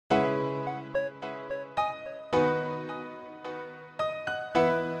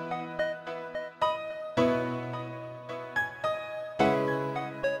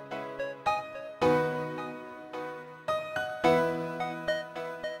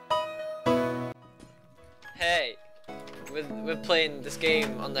Hey, we're playing this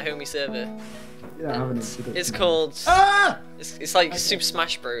game on the homie server. Yeah, I haven't. It's called. Ah! It's like Super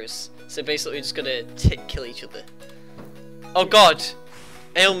Smash Bros. So basically, we're just gonna kill each other. Oh God,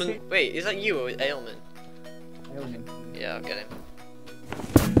 Ailman. Wait, is that you or Ailman? Ailman. Yeah, I'll get him.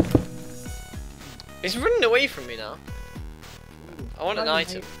 He's running away from me now. I want an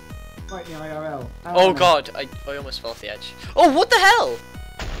item. Fight the IRL. Oh God, I almost fell off the edge. Oh, what the hell?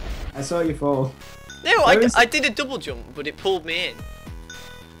 I saw you fall. No, I did a double jump, but it pulled me in.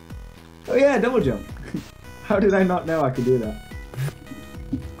 Oh yeah, double jump. How did I not know I could do that?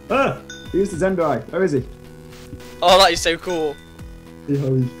 Ah! He used his Ender Eye. Where is he? Oh, that is so cool.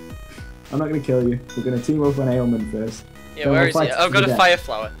 I'm not gonna kill you. We're gonna team up on Ailman first. Yeah, where is he? I've got a fire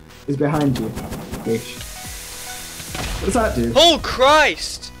flower. He's behind you. Ish. What does that do? Oh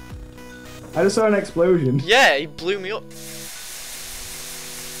Christ! I just saw an explosion. Yeah, he blew me up.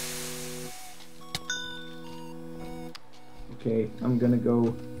 Okay, I'm gonna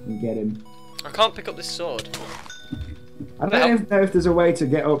go and get him. I can't pick up this sword. I don't know if there's a way to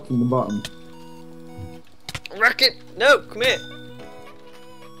get up from the bottom. Wreck it! No, come here.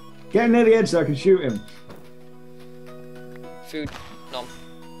 Get near the edge so I can shoot him. Food, nom.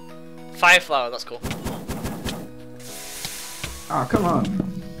 Fire flower, that's cool. Oh, come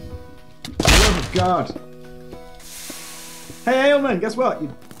on. Oh God. Hey, Ailman, guess what?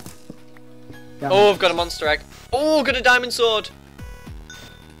 Oh, I've got a monster egg. Oh, I've got a diamond sword.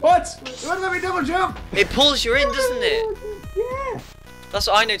 What? Why did we double jump? It pulls you in, doesn't it? Yeah. That's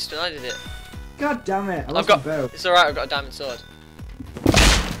what I noticed when I did it. God damn it. I've got. It's alright, I've got a diamond sword.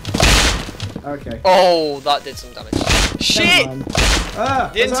 Okay. Oh, that did some damage. Shit!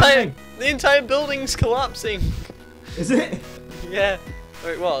 Ah, the entire building's collapsing. Is it? Yeah.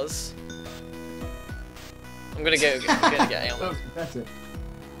 Or it was. I'm gonna get Ailman. That's it.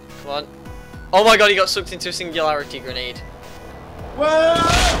 Come on. Oh my God, he got sucked into a singularity grenade. Whoa!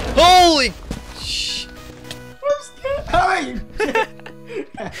 Holy sh! I'm scared. Hurry!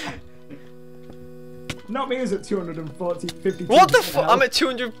 Not me is at 240, 50. What the fuck? I'm at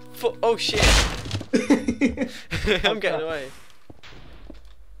 200 foot. Oh shit. I'm getting away.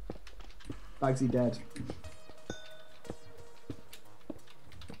 Bagsy dead.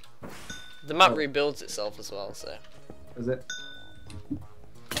 The map rebuilds itself as well, so. Is it?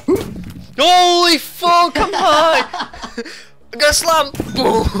 Holy fuck, come on! I got a slam!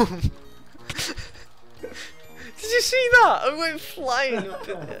 Boom! Did you see that? I went flying up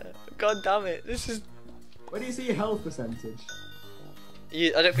in there. God damn it, this is... Where do you see your health percentage?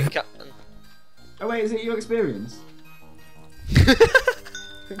 I don't think you can. Oh wait, is it your experience?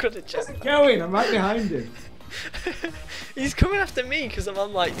 I've got to check. How's it going? I'm right behind him. He's coming after me because I'm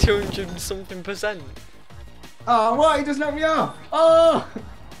on like 200 and something %. Oh, what? He just knocked me off! Oh!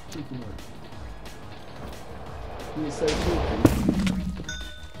 He's so cheeky.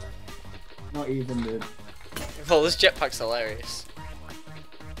 Not even, dude. Well, this jetpack's hilarious.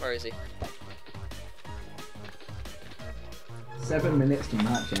 Where is he? 7 minutes to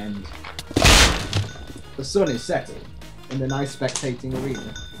match end. The sun is setting in the nice spectating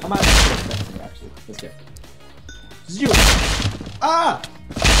arena. I might have to spectating actually. Let's go. Zoom! Ah!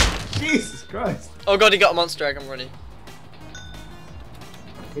 Jesus Christ! Oh God, he got a monster egg. I'm running.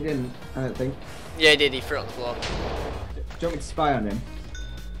 He didn't, I don't think. Yeah, he did. He threw it on the floor. Do you want me to spy on him?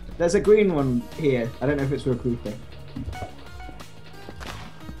 There's a green one here. I don't know if it's for a creeper.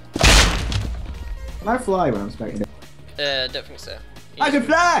 Can I fly when I'm spectating? Don't think so. I can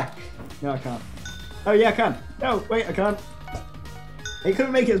fly! No, I can't. Oh yeah, I can. No, wait, I can't. He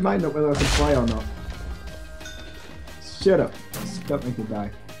couldn't make his mind up whether I could fly or not. Shut up. Stop making me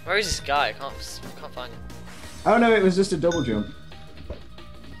die. Where is this guy? I can't find him. Oh no, it was just a double jump.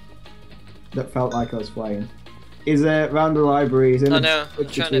 That felt like I was flying. He's around the library. He's in I'm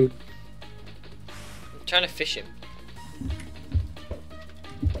trying to fish him.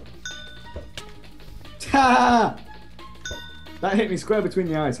 Ha! That hit me square between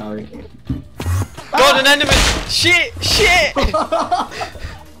the eyes, Harry. God, an enderman! Shit! Shit! What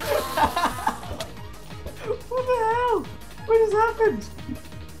the hell? What has happened?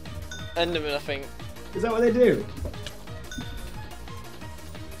 Enderman, I think. Is that what they do?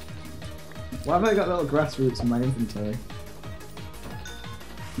 Why have I got little grass roots in my inventory?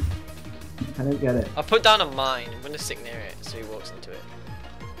 I don't get it. I put down a mine. I'm gonna stick near it so he walks into it.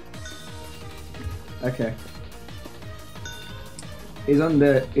 Okay. He's in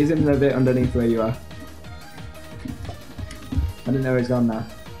the bit underneath where you are. I didn't know he's gone now.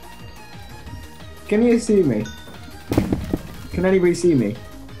 Can you see me? Can anybody see me?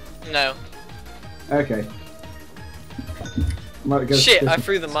 No. Okay. Shit, I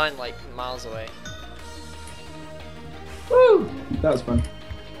threw the mine like miles away. Woo! That was fun.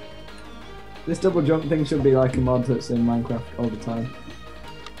 This double jump thing should be like a mod that's in Minecraft all the time.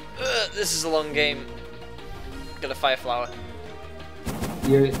 This is a long game. Got a fire flower.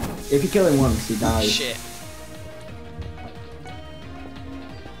 If you kill him once, he dies. Shit.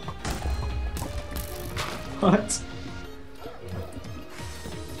 What?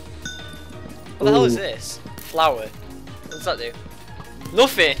 What the hell is this? Flower. What does that do?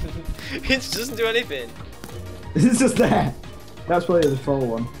 Nothing! It doesn't do anything. It's just there. That's probably the full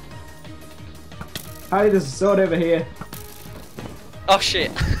one. Hi, there's a sword over here. Oh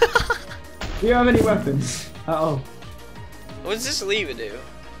shit. Do you have any weapons at all? What does this lever do?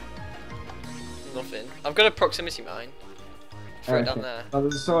 Nothing. I've got a proximity mine. Throw it down there. Oh,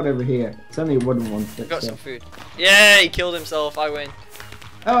 there's a sword over here. It's only a wooden one. I've got some food. Yay! He killed himself. I win.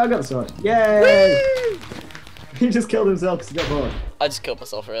 Oh, I got the sword. Yay! Woo! He just killed himself because he got bored. I just killed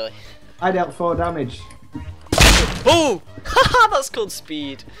myself, really. I dealt 4 damage. Oh! Haha, that's called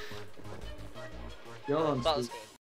speed. You're on That was speed. good.